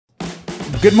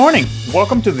Good morning.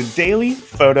 Welcome to the Daily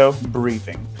Photo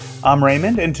Briefing. I'm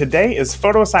Raymond, and today is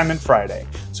Photo Assignment Friday.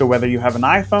 So whether you have an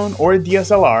iPhone or a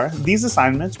DSLR, these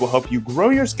assignments will help you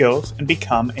grow your skills and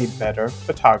become a better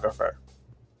photographer.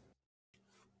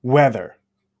 Weather.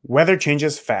 Weather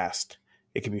changes fast.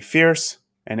 It can be fierce,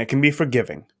 and it can be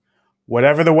forgiving.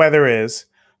 Whatever the weather is,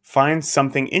 find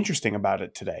something interesting about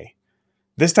it today.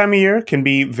 This time of year can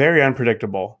be very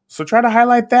unpredictable, so try to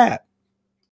highlight that.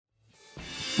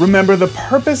 Remember, the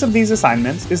purpose of these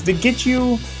assignments is to get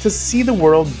you to see the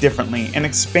world differently and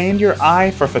expand your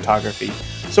eye for photography.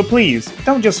 So please,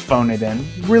 don't just phone it in,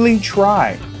 really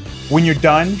try. When you're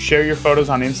done, share your photos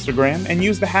on Instagram and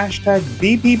use the hashtag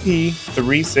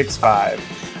BPP365.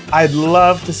 I'd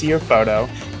love to see your photo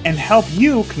and help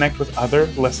you connect with other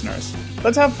listeners.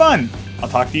 Let's have fun. I'll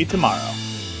talk to you tomorrow.